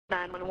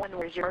911,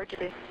 where's your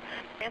emergency?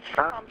 Answer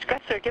for Palm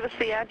Scratch, sir. Give us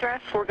the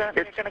address. We're going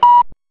to...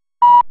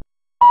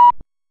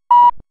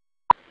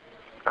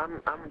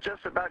 I'm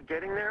just about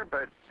getting there,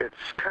 but it's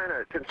kind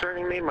of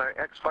concerning me. My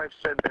ex-wife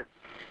said that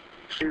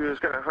she was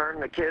going to harm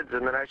the kids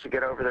and that I should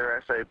get over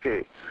there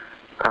ASAP.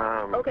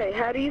 Okay,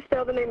 how do you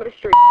spell the name of the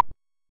street?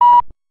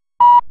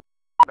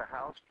 The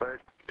house, but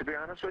to be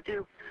honest with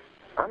you,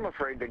 I'm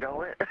afraid to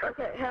go in.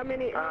 Okay, how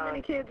many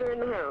kids are in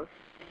the house?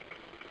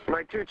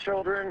 My 2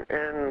 children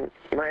and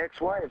my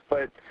ex-wife,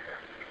 but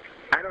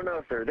I don't know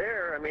if they're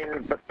there. I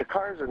mean, but the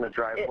car's in the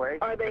driveway.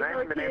 Are they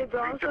her kids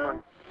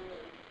also?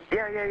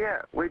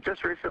 Yeah. We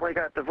just recently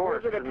got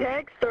divorced. Was it a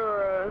text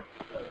or a...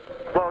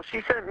 Well,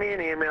 she sent me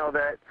an email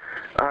that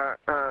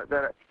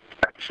that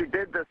she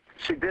did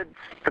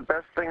the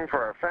best thing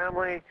for our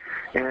family,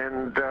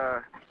 and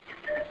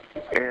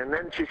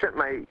then she sent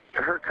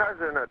her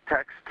cousin a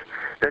text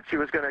that she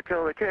was going to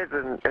kill the kids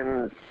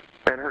and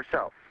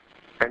herself.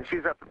 And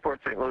she's up in Port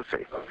St.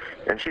 Lucie,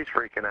 and she's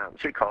freaking out.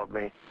 She called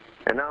me,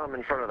 and now I'm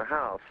in front of the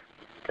house,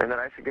 and that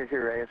I should get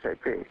here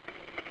ASAP.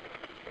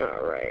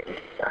 All right.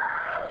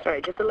 All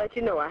right, just to let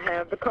you know, I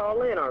have the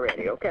call in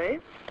already, okay?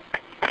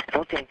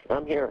 Okay,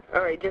 I'm here.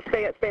 All right, just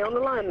stay on the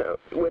line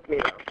with me,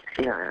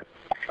 though. Yeah.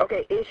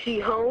 Okay, is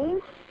she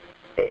home?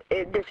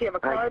 Does she have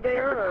a car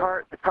there?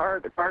 The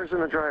car's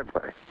in the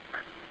driveway.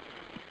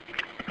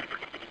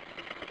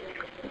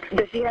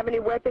 Does she have any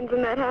weapons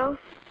in that house?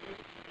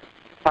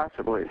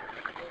 Possibly.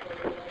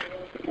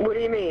 What do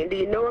you mean? Do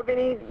you know of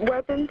any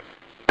weapons?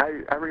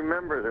 I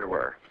remember there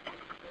were.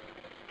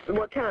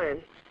 What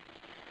kind?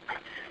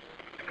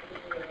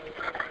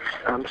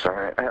 I'm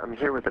sorry. I'm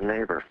here with a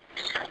neighbor.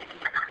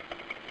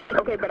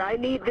 Okay, but I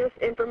need this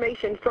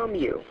information from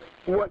you.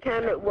 What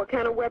kind of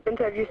weapons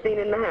have you seen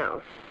in the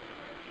house?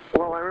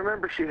 Well, I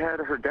remember she had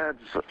her dad's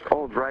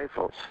old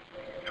rifles.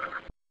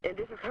 And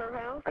this is her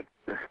house?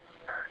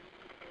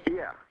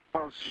 Yeah.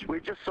 Well, we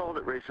just sold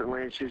it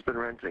recently, and she's been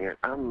renting it.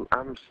 I'm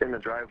in the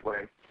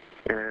driveway,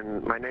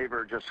 and my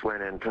neighbor just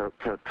went in to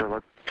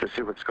look to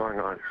see what's going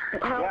on.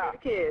 How old are the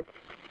kids?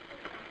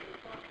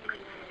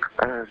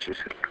 She's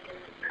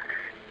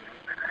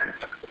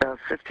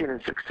 15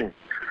 and 16.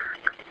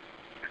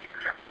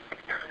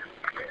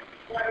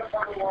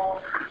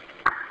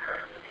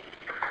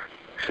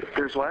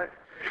 There's what?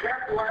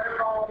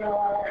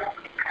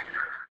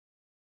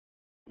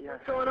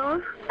 What's going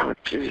on? Oh,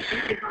 jeez.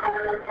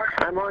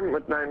 I'm on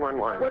with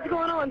 911. What's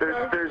going on,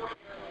 sir?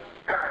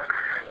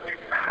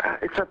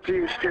 It's up to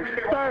you, Stu.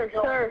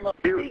 Sir,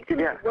 speak to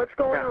me. Yeah. What's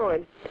going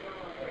on?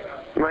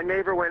 My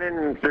neighbor went in,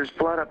 and there's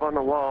blood up on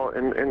the wall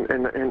in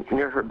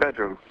near her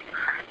bedroom.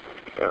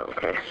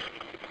 Okay.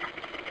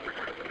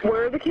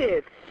 Where are the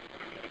kids?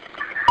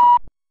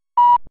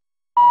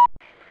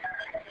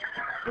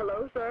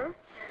 Hello, sir?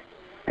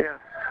 Yeah.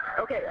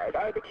 Okay,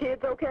 are the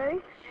kids okay?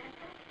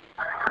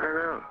 I don't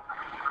know.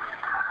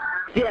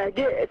 Yeah,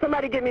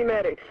 somebody get me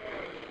medics.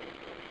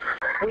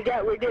 We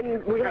have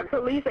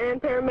police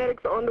and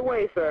paramedics on the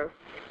way, sir.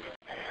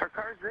 Her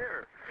car's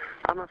there.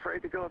 I'm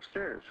afraid to go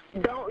upstairs.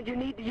 You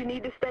need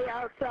to stay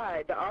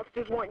outside. The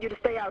officers want you to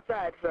stay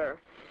outside, sir.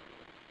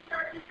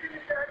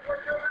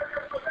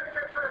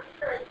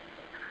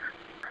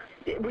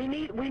 We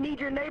need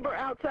your neighbor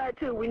outside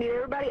too. We need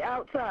everybody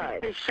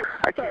outside.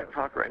 I can't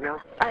talk right now.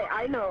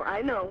 I know.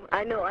 I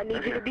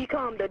need you to be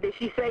calm. Did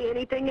she say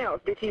anything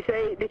else? Did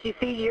she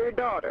see your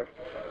daughter?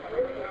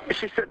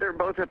 She said they're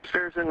both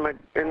upstairs in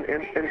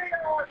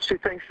she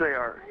thinks they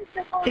are.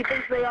 She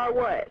thinks they are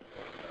what?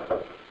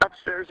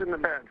 Upstairs in the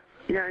bed.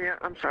 Yeah,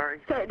 I'm sorry.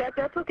 Sir,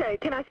 that's okay.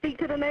 Can I speak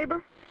to the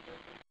neighbor?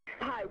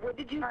 Hi, what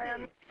did you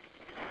say?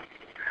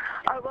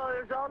 Well,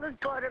 there's all this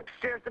blood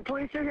upstairs. The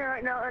police are here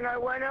right now, and I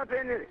went up,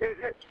 and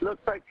it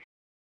looked like...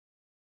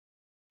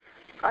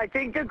 I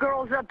think the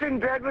girl's up in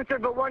bed with her,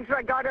 but once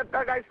I got up,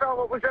 I saw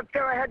what was up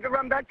there. I had to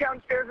run back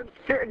downstairs,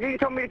 and he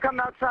told me to come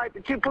outside.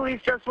 The 2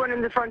 police just went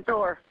in the front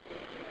door.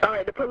 All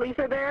right, the police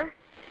are there?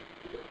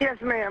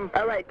 Yes, ma'am.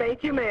 All right,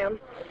 thank you, ma'am.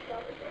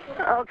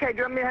 Okay, do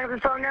you want me to hang up the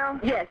phone now?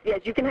 Yes,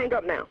 you can hang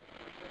up now.